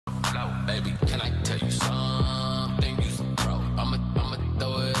Baby, can I tell you something? You some pro. I'ma throw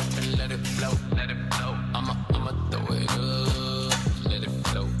it up and let it flow. Let it flow. I'ma throw it up, let it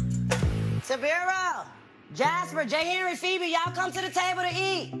flow. Sabira, Jasper, J. Henry, Phoebe, y'all come to the table to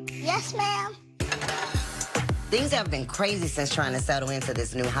eat. Yes, ma'am. Things have been crazy since trying to settle into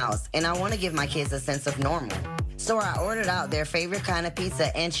this new house, and I want to give my kids a sense of normal. So I ordered out their favorite kind of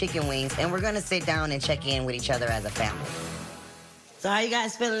pizza and chicken wings, and we're gonna sit down and check in with each other as a family. So how you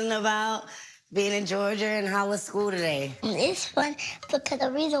guys feeling about being in Georgia, and how was school today? It's fun because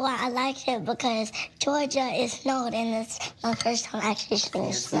the reason why I like it because Georgia is snowed and it's my first time actually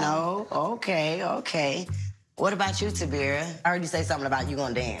seeing snow. Okay. What about you, Tabira? I heard you say something about you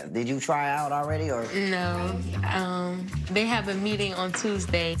gonna dance. Did you try out already, or? No. They have a meeting on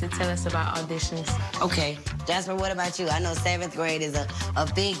Tuesday to tell us about auditions. Okay. Jasper, what about you? I know 7th grade is a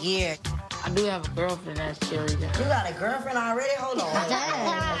big year. I do have a girlfriend that's cheerleader. You got a girlfriend already? Hold on.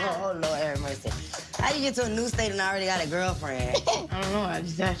 Oh, Lord have mercy. How you get to a new state and already got a girlfriend? I don't know. I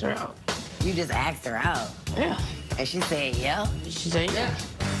just asked her out. You just asked her out? Yeah. And she said, yeah? She said, yeah.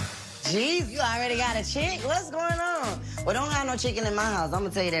 Jeez, you already got a chick? What's going on? Well, don't have no chicken in my house. I'm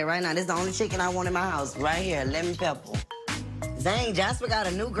gonna tell you that right now. This is the only chicken I want in my house. Right here, lemon pepper. Dang, Jasper got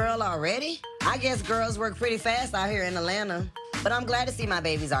a new girl already? I guess girls work pretty fast out here in Atlanta. But I'm glad to see my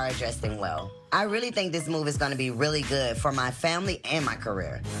babies are adjusting well. I really think this move is gonna be really good for my family and my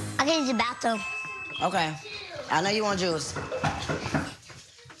career. I can use the bathroom. Okay. I know you want juice.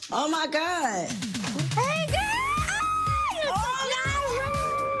 Oh, my God. Hey, girl!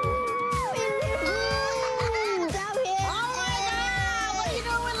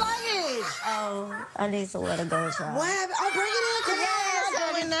 I need somewhere to go, child. What happened? Oh, bring it in. Come on.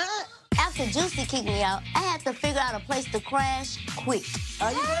 I'm doing that. After Juicy kicked me out, I had to figure out a place to crash quick. Oh,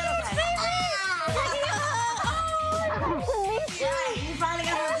 you good? Okay. You finally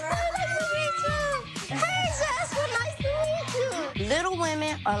got her girl. Hey, Jasper, nice to meet you. Little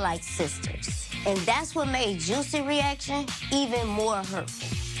women are like sisters, and that's what made Juicy reaction even more hurtful.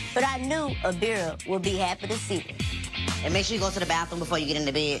 But I knew Abira would be happy to see me. And make sure you go to the bathroom before you get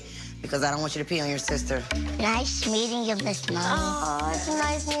into bed, because I don't want you to pee on your sister. Nice meeting you, Miss Mom. Oh, it's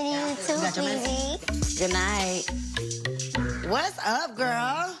nice meeting you too, Phoebe. Good night. What's up,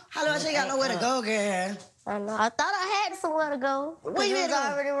 girl? How long you got nowhere to go, girl? I know. I thought I had somewhere to go. Where you was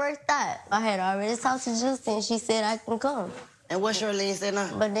already worked out. I had already talked to Juicy, and she said I can come. And what's your lead said now?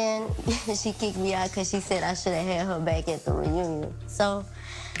 But then she kicked me out because she said I should have had her back at the reunion. So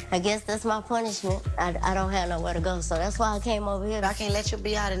I guess that's my punishment. I don't have nowhere to go, so that's why I came over here. I can't let you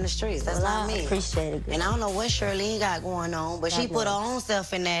be out in the streets. That's not me. I appreciate it. And I don't know what Shirlene got going on, but she put her own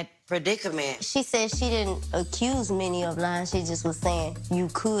self in that predicament. She said she didn't accuse many of lying. She just was saying you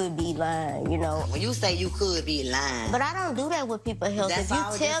could be lying, you know. When you say you could be lying. But I don't do that with people's health. If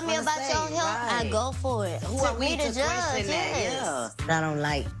you tell me about your health, I go for it. Who are we to judge? Yeah. I don't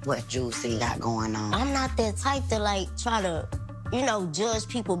like what Juicy got going on. I'm not that type to, like, try to, you know, judge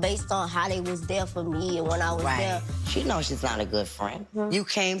people based on how they was there for me and when I was there. She knows she's not a good friend. You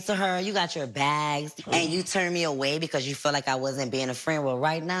came to her, you got your bags, and you turned me away because you feel like I wasn't being a friend. Well,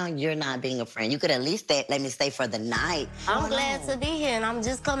 right now, you're not being a friend. You could at least let me stay for the night. I'm glad to be here, and I'm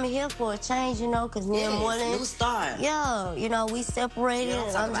just coming here for a change, you know, because me and Morlin... new start. Yeah, you know, we separated,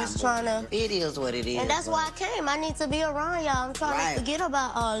 and I'm just trying to... It is what it is. And that's why I came. I need to be around y'all. I'm trying to forget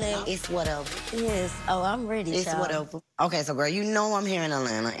about all that. It's whatever. Yes. Oh, I'm ready, It's whatever. Okay, so, girl, you know I'm here in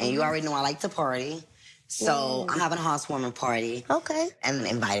Atlanta, and you already know I like to party. So I'm having a housewarming party. Okay. And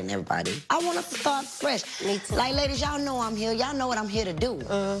inviting everybody. I want us to start fresh. Me too. Like, ladies, y'all know I'm here. Y'all know what I'm here to do.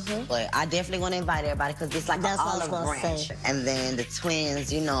 But I definitely want to invite everybody because it's like an olive branch. And then the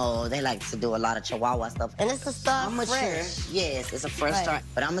twins, you know, they like to do a lot of Chihuahua stuff. And it's a start I'm fresh. Yes, it's a fresh start.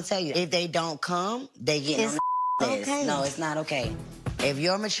 But I'm going to tell you, if they don't come, they get on the list. Okay. No, it's not okay. If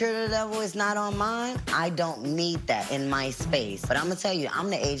your maturity level is not on mine, I don't need that in my space. But I'm gonna tell you, I'm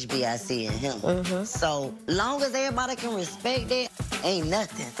the H.B.I.C in him. So long as everybody can respect it, ain't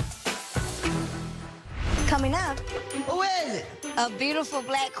nothing. Coming up, who is it? A beautiful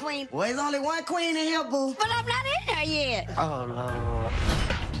black queen. Well, there's only one queen in here, boo. But I'm not in there yet. Oh, Lord.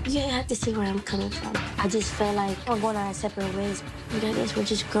 You have to see where I'm coming from. I just feel like we're going our separate ways. I guess we're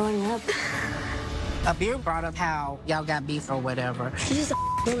just growing up. Abir brought up how y'all got beef or whatever. She's just a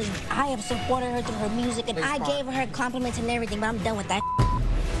bully. I have supported her through her music, and I gave her compliments and everything, but I'm done with that.